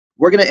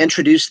We're going to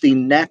introduce the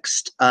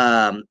next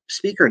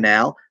speaker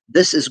now.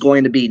 This is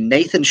going to be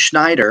Nathan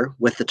Schneider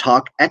with the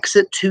talk,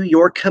 Exit to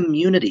Your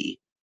Community.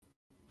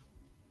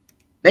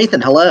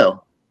 Nathan,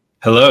 hello.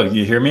 Hello,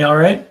 you hear me all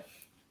right?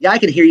 Yeah, I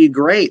can hear you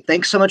great.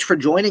 Thanks so much for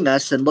joining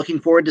us and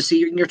looking forward to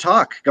seeing your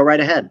talk. Go right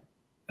ahead.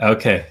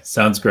 Okay,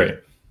 sounds great.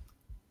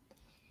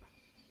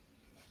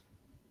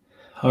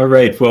 All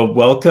right, well,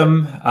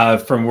 welcome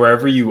from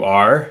wherever you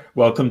are.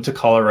 Welcome to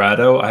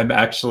Colorado. I'm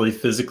actually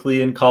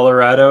physically in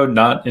Colorado,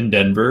 not in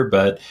Denver,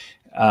 but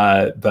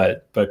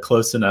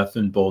close enough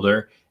in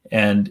Boulder.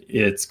 And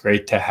it's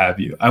great to have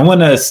you. I want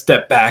to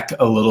step back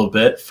a little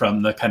bit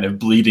from the kind of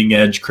bleeding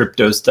edge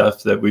crypto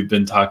stuff that we've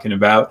been talking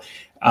about,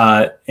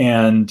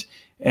 and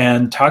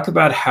talk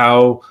about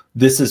how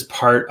this is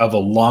part of a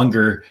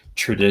longer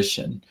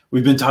tradition.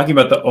 We've been talking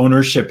about the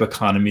ownership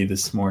economy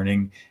this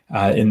morning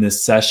in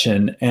this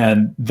session,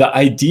 and the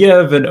idea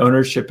of an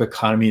ownership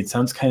economy, it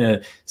sounds kind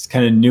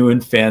of new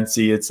and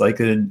fancy. It's like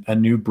a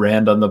new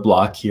brand on the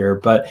block here,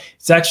 but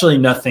it's actually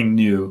nothing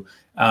new,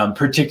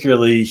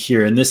 particularly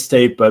here in this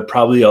state, but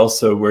probably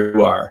also where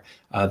you are.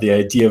 The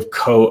idea of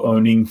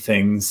co-owning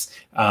things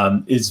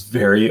is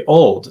very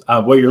old.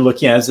 What you're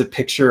looking at is a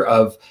picture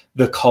of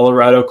the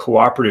Colorado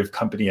Cooperative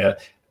Company,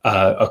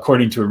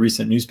 according to a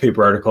recent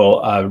newspaper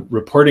article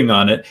reporting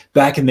on it.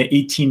 Back in the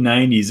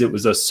 1890s, it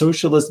was a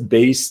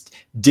socialist-based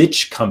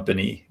ditch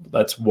company,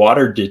 that's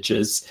water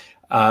ditches,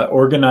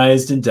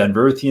 organized in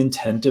Denver with the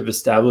intent of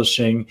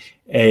establishing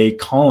a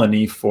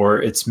colony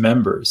for its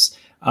members.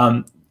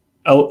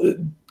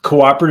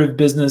 Cooperative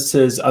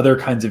businesses, other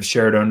kinds of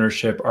shared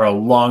ownership are a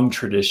long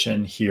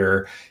tradition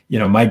here. You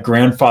know, my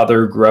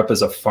grandfather grew up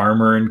as a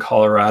farmer in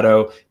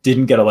Colorado,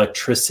 didn't get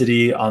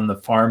electricity on the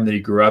farm that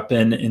he grew up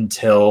in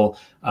until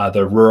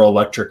the rural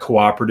electric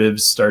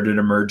cooperatives started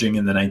emerging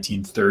in the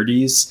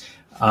 1930s.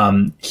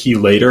 He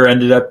later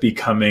ended up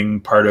becoming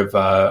part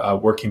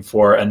of working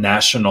for a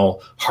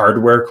national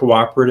hardware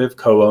cooperative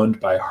co-owned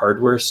by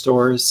hardware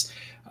stores.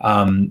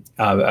 I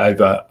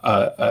have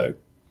a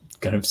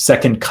kind of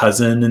second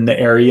cousin in the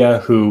area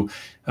who,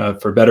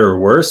 for better or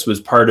worse,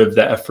 was part of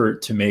the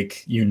effort to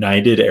make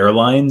United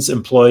Airlines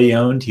employee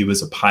owned. He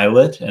was a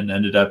pilot and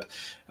ended up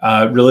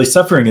really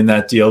suffering in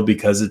that deal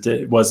because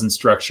it wasn't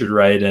structured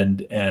right,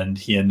 and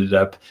he ended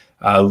up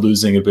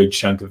losing a big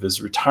chunk of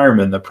his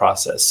retirement in the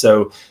process.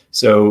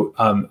 So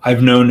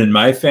I've known in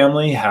my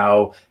family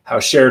how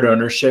shared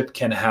ownership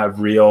can have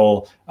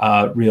real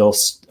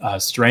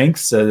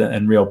strengths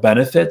and real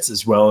benefits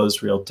as well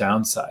as real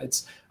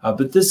downsides.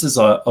 But this is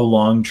a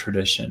long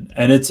tradition,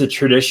 and it's a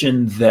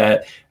tradition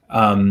that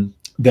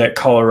that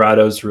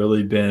Colorado's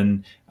really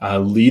been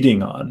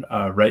leading on.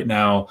 Right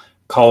now,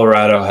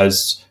 Colorado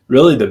has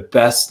really the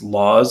best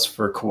laws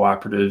for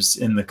cooperatives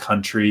in the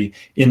country,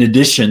 in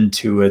addition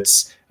to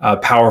its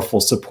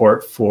powerful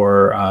support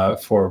for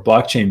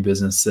blockchain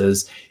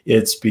businesses.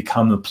 It's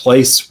become a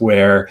place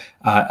where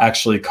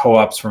actually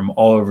co-ops from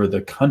all over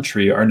the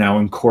country are now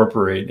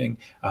incorporating,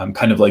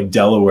 kind of like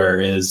Delaware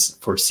is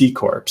for C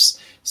Corps.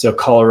 So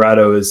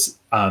Colorado is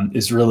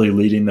really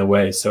leading the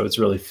way. So it's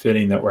really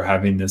fitting that we're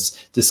having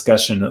this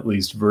discussion, at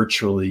least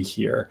virtually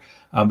here.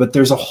 But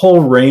there's a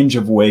whole range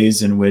of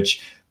ways in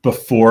which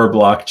before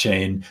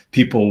blockchain,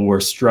 people were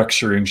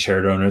structuring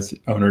shared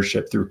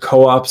ownership through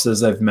co-ops,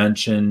 as I've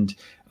mentioned,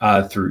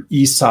 through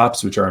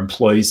ESOPs, which are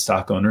employee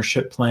stock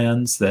ownership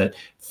plans that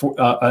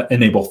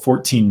enable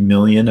 14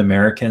 million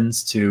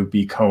Americans to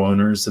be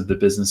co-owners of the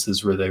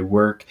businesses where they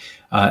work,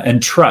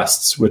 and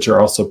trusts, which are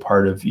also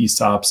part of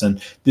ESOPs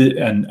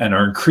and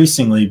are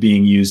increasingly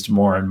being used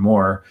more and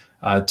more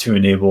to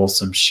enable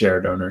some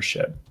shared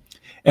ownership.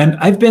 And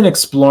I've been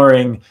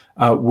exploring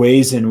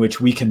ways in which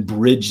we can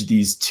bridge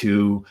these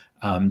two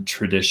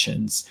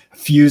traditions,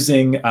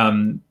 fusing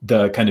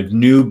the kind of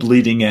new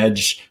bleeding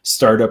edge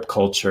startup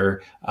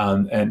culture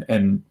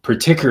and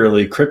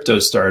particularly crypto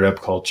startup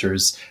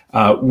cultures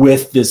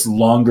with this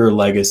longer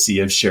legacy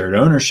of shared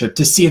ownership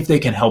to see if they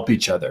can help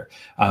each other.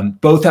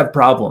 Both have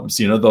problems.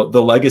 You know,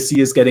 the legacy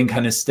is getting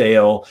kind of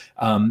stale.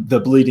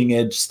 The bleeding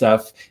edge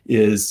stuff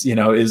is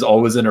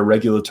always in a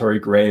regulatory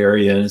gray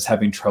area and is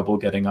having trouble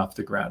getting off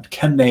the ground.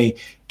 Can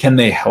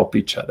they help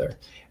each other?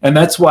 And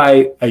that's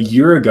why a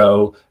year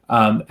ago,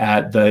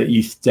 at the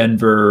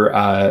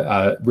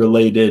ETHDenver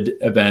related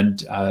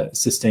event,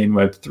 Sustain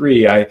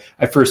Web3,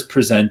 I first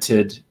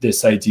presented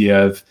this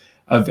idea of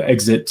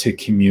exit to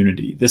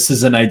community. This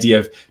is an idea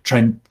of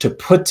trying to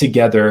put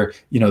together,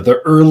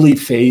 the early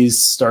phase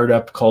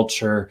startup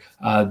culture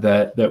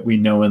that we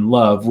know and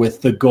love,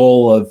 with the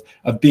goal of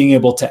being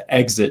able to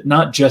exit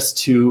not just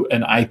to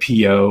an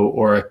IPO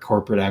or a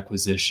corporate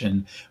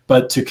acquisition,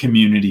 but to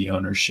community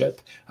ownership,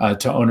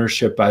 to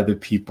ownership by the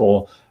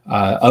people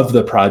of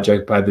the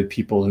project, by the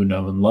people who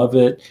know and love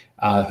it,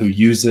 who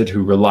use it,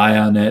 who rely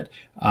on it,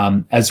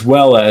 as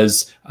well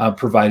as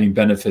providing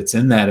benefits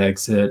in that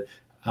exit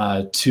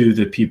to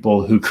the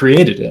people who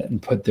created it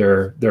and put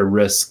their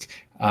risk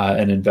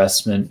an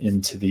investment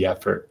into the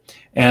effort.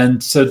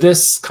 And so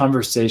this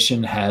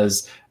conversation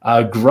has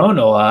grown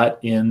a lot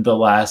in the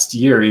last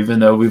year, even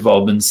though we've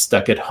all been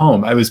stuck at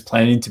home. I was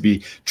planning to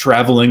be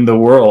traveling the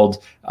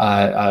world,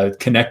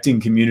 connecting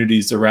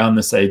communities around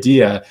this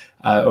idea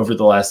over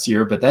the last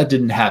year, but that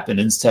didn't happen.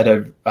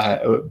 Instead,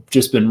 I've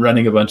just been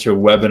running a bunch of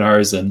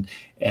webinars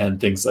and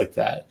things like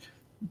that.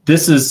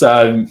 This is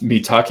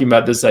me talking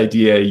about this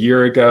idea a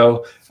year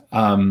ago.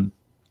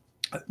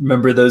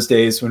 Remember those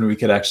days when we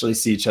could actually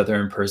see each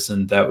other in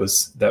person? That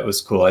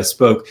was cool. I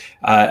spoke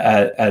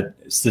at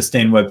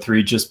Sustain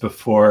Web3 just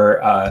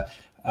before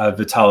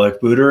Vitalik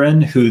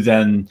Buterin, who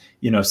then,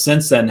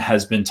 since then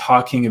has been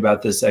talking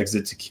about this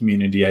exit to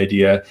community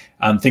idea,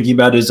 thinking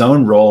about his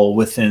own role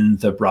within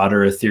the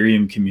broader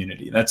Ethereum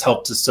community. That's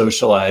helped to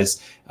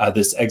socialize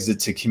this exit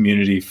to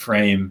community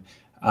frame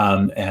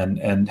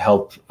and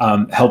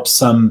help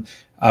some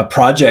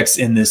projects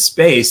in this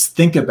space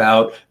think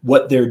about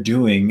what they're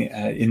doing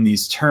in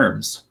these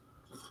terms.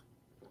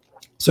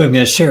 So I'm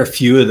going to share a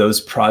few of those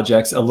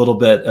projects, a little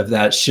bit of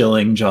that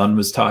shilling John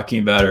was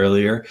talking about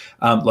earlier,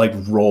 like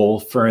Roll,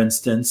 for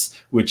instance,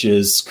 which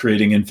is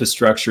creating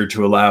infrastructure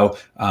to allow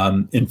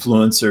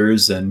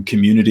influencers and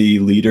community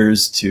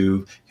leaders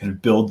to kind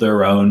of build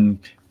their own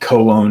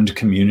co-owned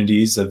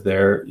communities of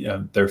their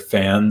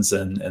fans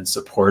and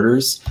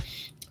supporters.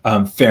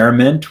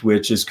 Fairmint,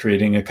 which is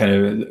creating a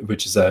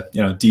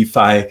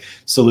DeFi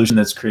solution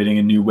that's creating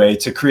a new way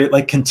to create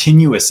like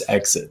continuous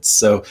exits.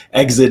 So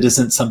exit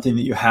isn't something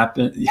that you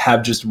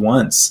have just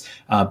once,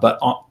 but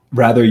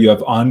rather you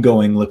have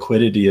ongoing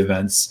liquidity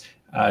events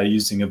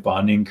using a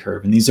bonding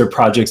curve. And these are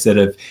projects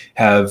that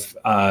have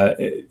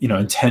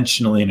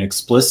intentionally and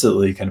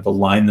explicitly kind of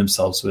aligned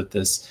themselves with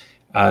this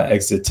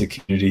exit to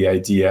community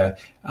idea.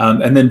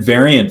 And then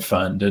Variant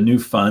Fund, a new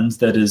fund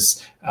that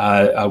is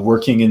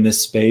working in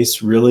this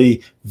space,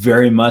 really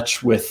very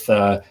much with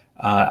the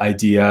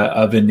idea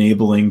of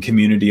enabling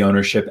community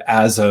ownership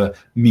as a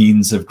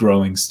means of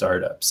growing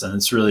startups. And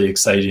it's really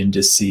exciting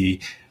to see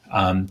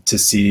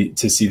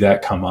that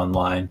come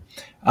online.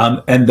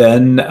 And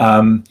then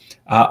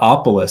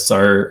Opolis,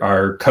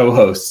 our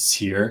co-hosts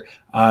here,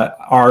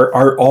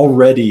 are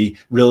already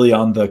really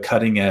on the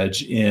cutting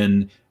edge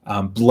in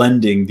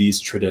blending these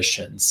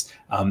traditions.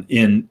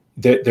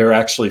 They're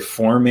actually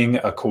forming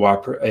a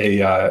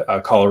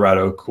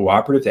Colorado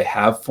cooperative. They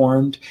have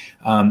formed,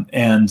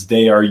 and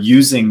they are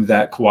using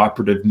that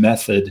cooperative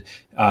method,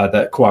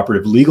 that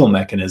cooperative legal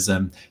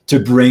mechanism, to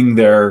bring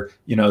their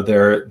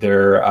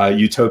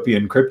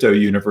utopian crypto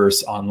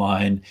universe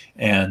online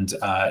and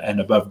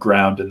above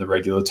ground in the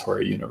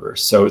regulatory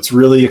universe. So it's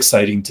really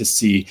exciting to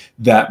see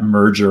that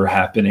merger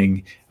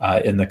happening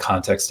in the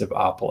context of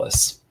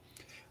Opolis.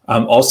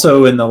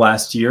 Also in the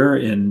last year,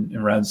 in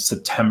around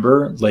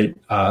September, late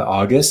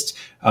August,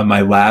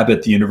 my lab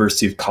at the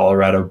University of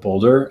Colorado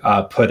Boulder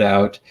put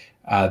out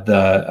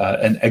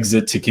an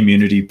exit to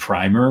community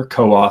primer,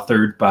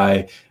 co-authored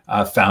by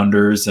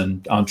founders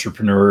and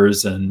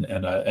entrepreneurs and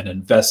an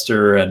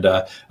investor and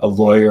a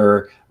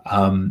lawyer,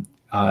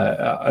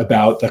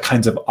 about the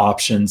kinds of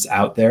options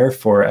out there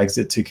for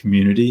exit to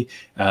community.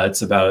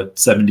 It's about a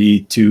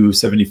 72,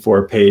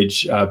 74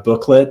 page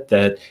booklet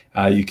that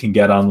you can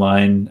get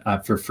online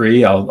for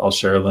free. I'll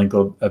share a link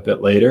a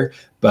bit later,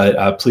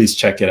 but please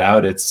check it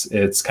out.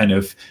 It's kind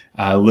of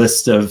a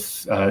list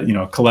of,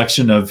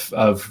 collection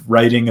of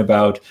writing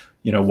about,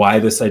 why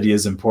this idea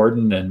is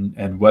important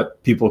and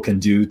what people can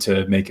do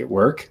to make it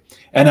work.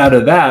 And out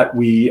of that,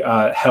 we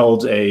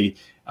held a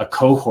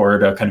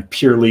cohort, a kind of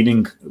peer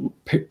learning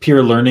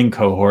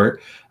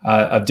cohort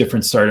of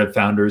different startup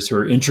founders who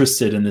are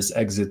interested in this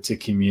exit to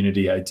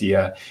community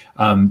idea.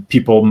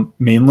 People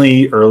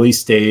mainly early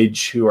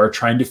stage who are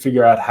trying to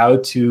figure out how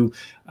to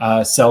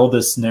sell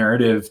this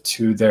narrative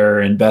to their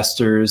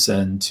investors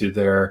and to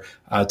their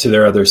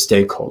other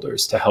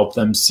stakeholders, to help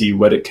them see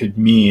what it could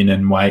mean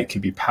and why it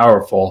could be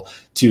powerful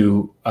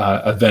to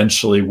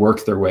eventually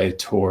work their way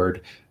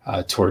toward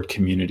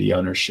community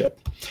ownership.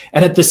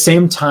 And at the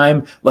same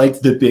time,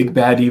 like the big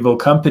bad evil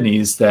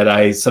companies that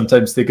I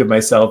sometimes think of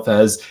myself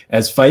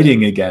as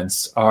fighting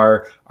against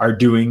are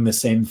doing the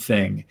same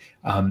thing.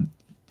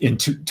 In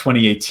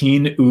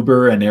 2018,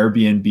 Uber and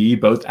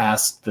Airbnb both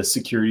asked the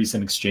Securities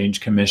and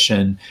Exchange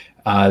Commission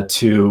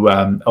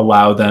to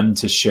allow them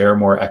to share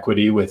more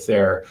equity with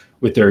their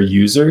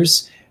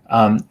users.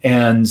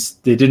 And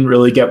they didn't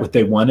really get what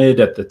they wanted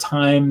at the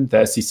time.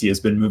 The SEC has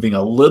been moving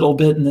a little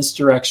bit in this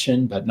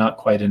direction, but not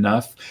quite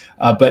enough.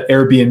 But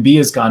Airbnb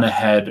has gone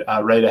ahead,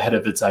 right ahead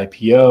of its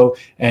IPO,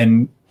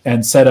 and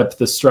set up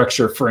the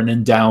structure for an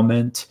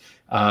endowment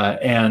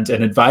and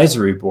an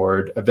advisory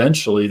board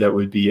eventually that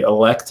would be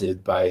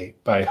elected by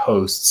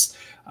hosts.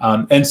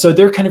 And so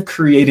they're kind of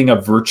creating a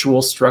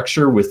virtual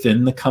structure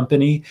within the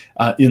company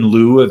in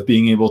lieu of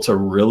being able to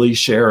really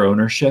share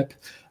ownership.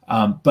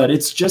 But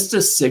it's just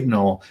a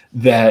signal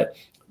that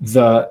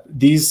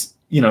these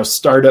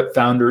startup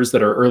founders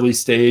that are early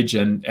stage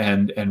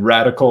and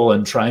radical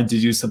and trying to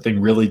do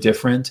something really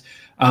different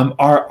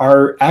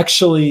are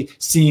actually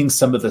seeing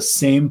some of the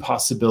same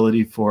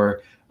possibility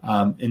for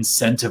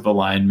incentive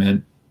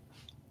alignment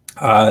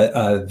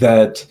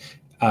that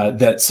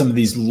some of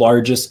these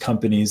largest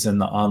companies in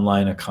the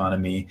online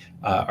economy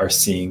are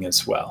seeing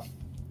as well.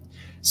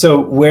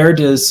 So where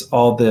does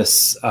all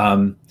this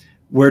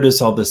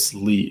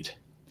lead?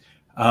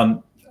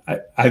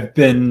 I've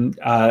been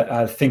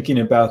thinking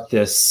about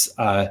this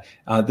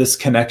this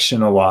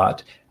connection a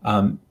lot.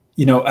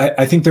 You know,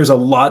 I think there's a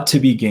lot to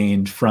be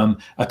gained from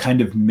a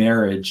kind of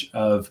marriage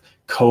of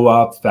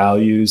co-op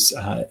values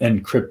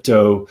and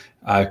crypto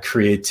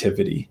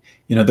creativity.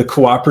 You know, the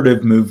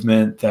cooperative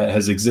movement that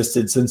has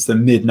existed since the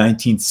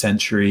mid-19th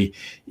century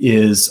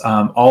is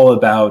all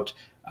about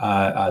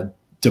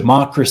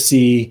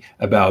democracy,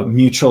 about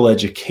mutual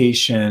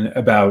education,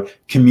 about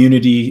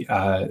community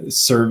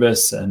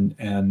service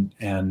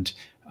and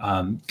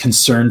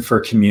concern for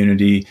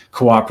community,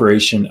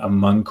 cooperation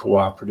among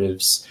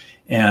cooperatives.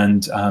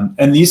 And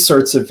these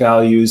sorts of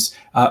values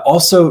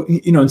also,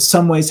 you know, in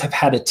some ways have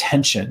had a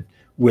tension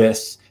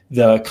with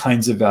the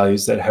kinds of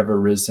values that have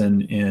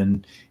arisen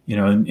in, you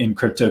know, in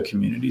crypto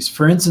communities.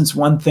 For instance,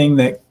 one thing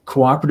that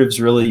cooperatives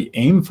really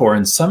aim for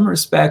in some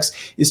respects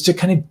is to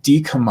kind of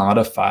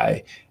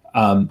decommodify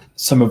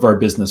some of our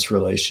business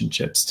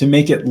relationships, to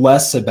make it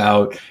less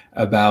about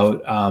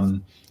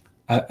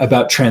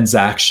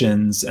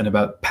transactions and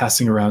about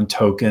passing around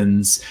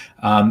tokens,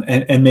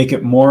 and make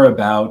it more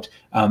about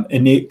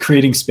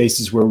creating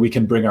spaces where we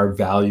can bring our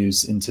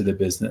values into the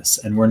business,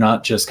 and we're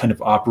not just kind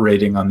of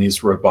operating on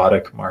these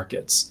robotic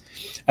markets.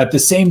 At the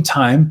same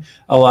time,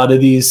 a lot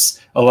of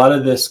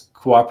this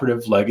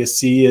cooperative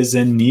legacy is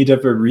in need of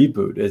a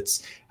reboot.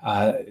 It's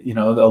you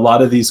know, a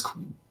lot of these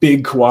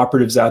big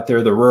cooperatives out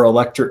there, the rural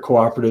electric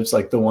cooperatives,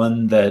 like the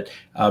one that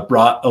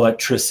brought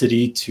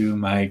electricity to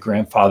my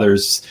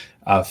grandfather's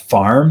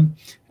farm,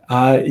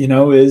 you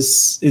know,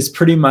 is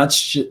pretty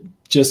much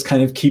just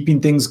kind of keeping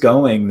things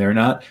going. They're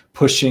not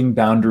pushing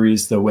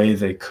boundaries the way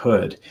they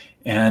could.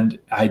 And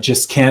I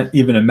just can't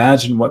even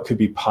imagine what could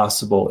be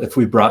possible if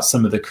we brought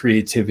some of the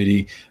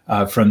creativity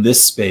from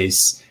this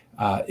space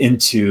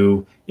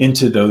into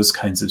those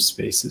kinds of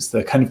spaces.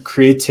 The kind of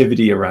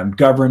creativity around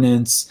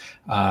governance,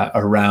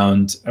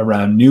 around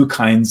new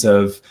kinds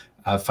of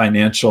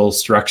financial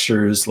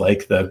structures,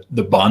 like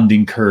the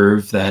bonding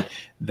curve that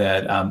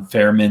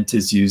Fairmint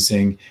is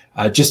using,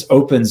 just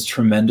opens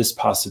tremendous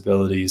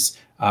possibilities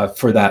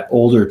for that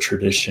older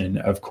tradition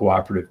of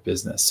cooperative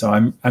business. So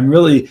I'm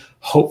really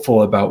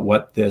hopeful about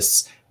what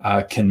this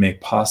can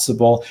make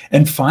possible.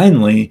 And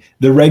finally,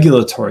 the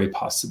regulatory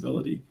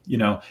possibility. You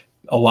know,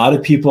 a lot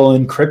of people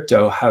in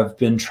crypto have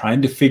been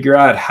trying to figure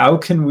out, how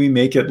can we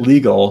make it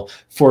legal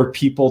for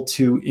people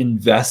to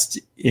invest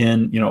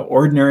in, you know,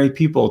 ordinary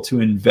people to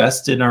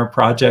invest in our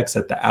projects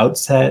at the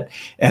outset,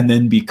 and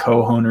then be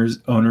co-owners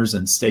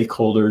and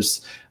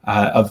stakeholders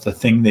of the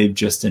thing they've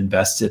just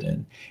invested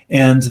in.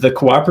 And the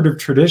cooperative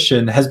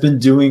tradition has been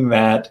doing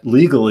that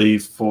legally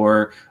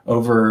for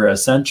over a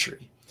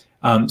century.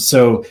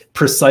 So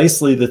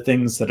precisely the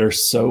things that are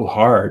so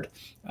hard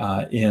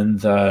in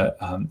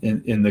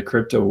the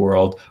crypto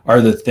world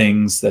are the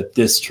things that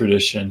this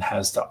tradition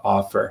has to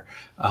offer,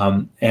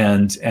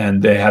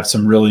 and they have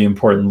some really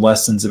important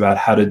lessons about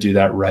how to do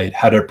that right,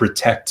 how to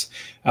protect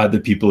the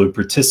people who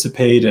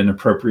participate in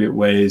appropriate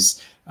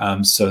ways,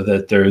 so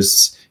that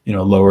there's, you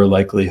know, lower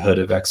likelihood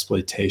of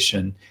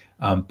exploitation.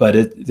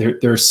 But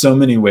there are so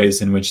many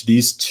ways in which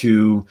these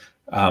two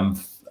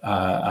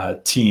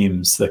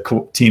teams,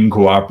 Team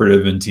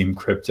Cooperative and Team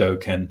Crypto,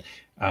 can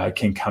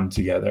come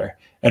together.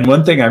 And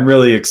one thing I'm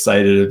really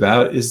excited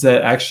about is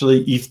that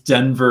actually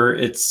ETHDenver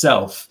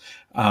itself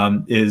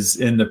is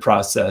in the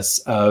process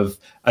of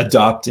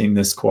adopting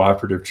this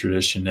cooperative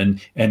tradition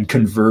and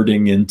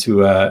converting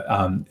into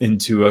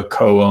a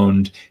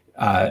co-owned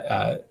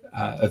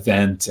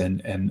event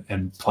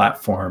and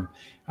platform.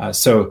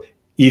 So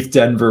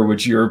ETHDenver,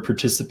 which you're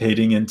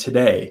participating in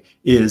today,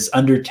 is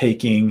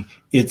undertaking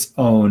its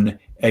own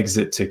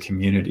exit to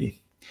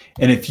community.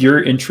 And if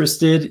you're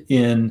interested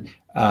in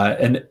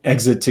an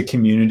exit to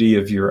community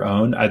of your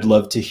own, I'd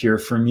love to hear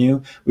from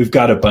you. We've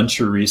got a bunch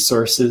of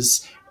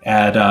resources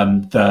at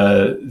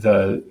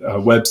the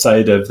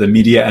website of the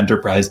Media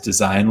Enterprise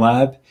Design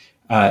Lab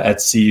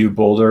at CU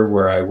Boulder,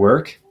 where I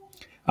work.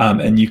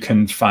 And you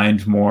can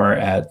find more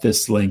at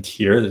this link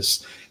here,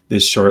 this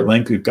short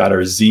link. We've got our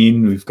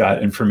zine, we've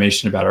got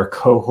information about our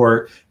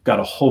cohort, we've got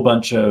a whole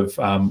bunch of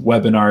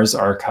webinars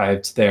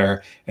archived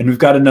there. And we've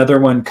got another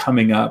one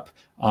coming up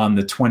on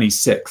the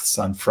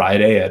 26th, on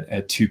Friday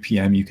at 2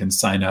 p.m. You can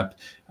sign up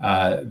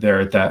there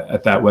at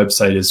that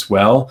website as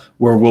well,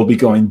 where we'll be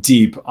going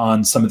deep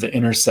on some of the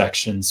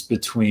intersections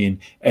between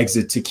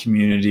exit to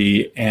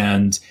community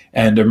and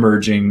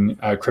emerging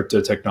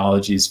crypto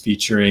technologies,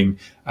 featuring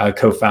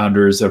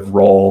co-founders of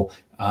Roll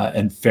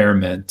and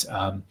Fairmint.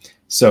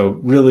 So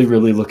really,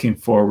 really looking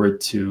forward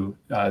to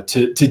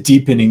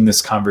deepening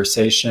this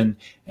conversation.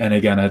 And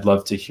again, I'd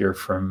love to hear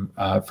from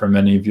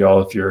any of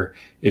y'all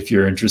if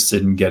you're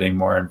interested in getting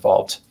more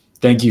involved.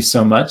 Thank you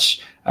so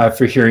much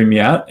for hearing me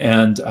out,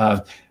 and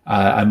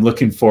I'm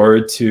looking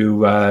forward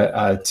to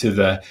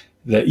the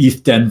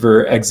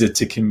ETHDenver exit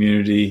to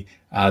community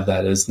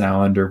that is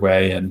now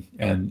underway,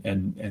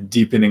 and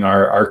deepening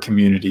our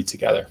community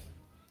together.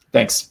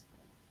 Thanks.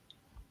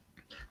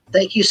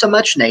 Thank you so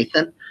much,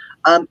 Nathan.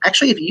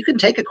 Actually, if you can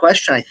take a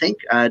question, I think,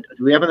 do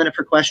we have a minute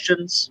for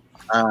questions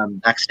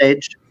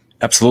backstage?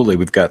 Absolutely.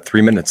 We've got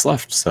 3 minutes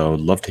left, so I'd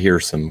love to hear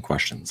some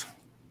questions.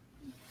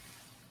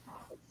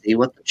 Let's see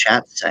what the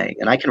chat's saying,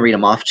 and I can read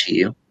them off to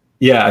you.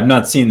 Yeah, I've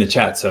not seen the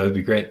chat, so it'd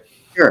be great.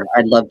 Sure,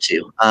 I'd love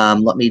to.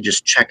 Let me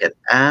just check it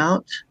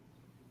out.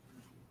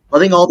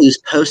 Loving all these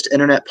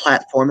post-internet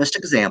platformist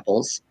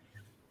examples.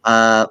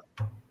 Love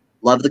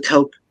the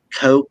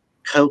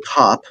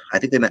co-op. I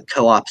think they meant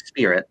co-op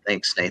spirit.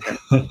 Thanks, Nathan.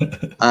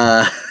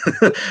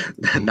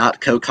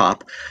 Not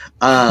co-op.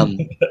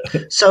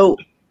 So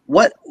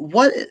what?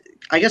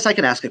 I guess I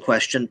can ask a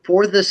question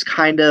for this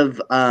kind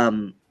of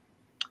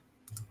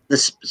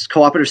this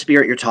cooperative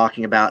spirit you're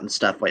talking about and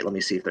stuff. Wait, let me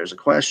see if there's a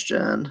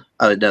question.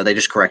 Oh no, they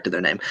just corrected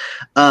their name.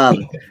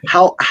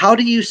 How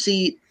do you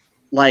see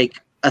like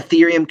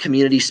Ethereum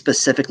community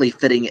specifically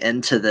fitting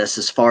into this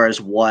as far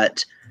as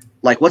what's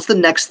the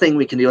next thing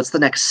we can do? What's the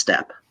next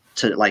step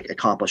to like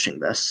accomplishing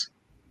this?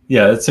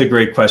 Yeah, that's a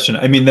great question.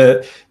 I mean,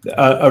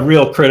 a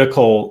real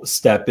critical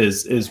step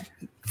is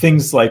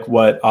things like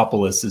what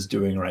Opolis is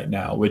doing right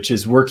now, which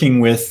is working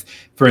with,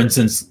 for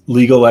instance,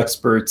 legal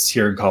experts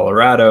here in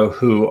Colorado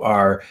who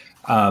are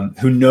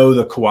who know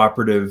the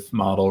cooperative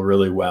model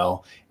really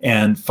well,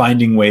 and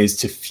finding ways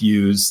to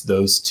fuse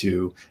those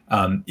two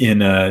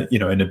in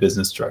a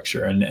business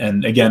structure.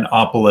 And again,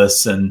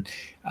 Opolis and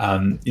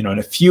and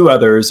a few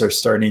others are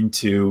starting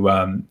to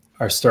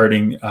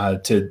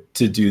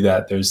do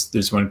that.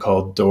 There's one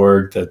called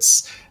Dorg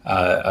that's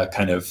a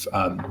kind of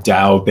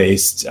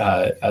DAO-based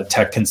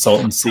tech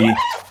consultancy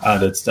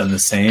that's done the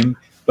same.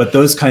 But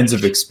those kinds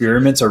of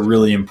experiments are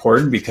really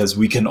important because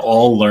we can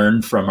all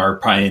learn from our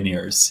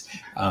pioneers.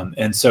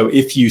 And so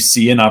if you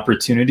see an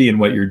opportunity in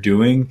what you're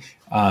doing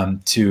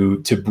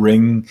to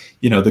bring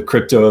the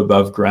crypto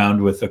above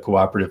ground with a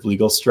cooperative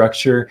legal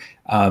structure,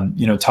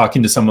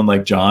 talking to someone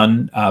like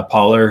John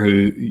Poller, who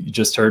you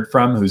just heard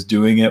from, who's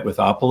doing it with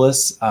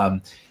Opolis,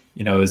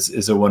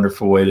 is a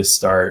wonderful way to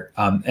start.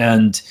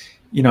 And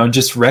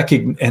just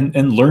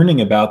and learning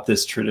about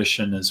this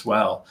tradition as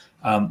well.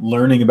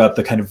 Learning about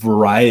the kind of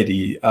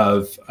variety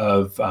of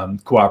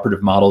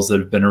cooperative models that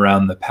have been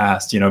around in the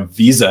past.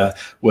 Visa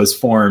was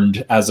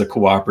formed as a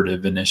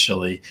cooperative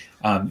initially.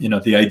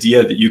 The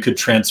idea that you could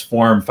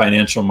transform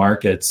financial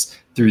markets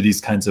through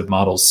these kinds of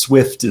models.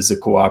 SWIFT is a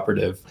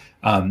cooperative,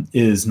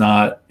 is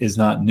not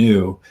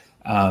new,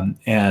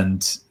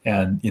 and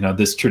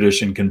this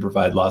tradition can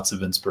provide lots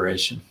of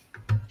inspiration.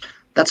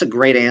 That's a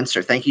great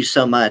answer. Thank you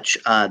so much.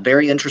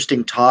 Very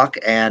interesting talk,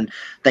 and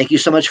thank you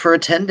so much for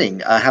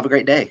attending. Have a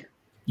great day.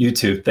 You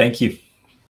too. Thank you.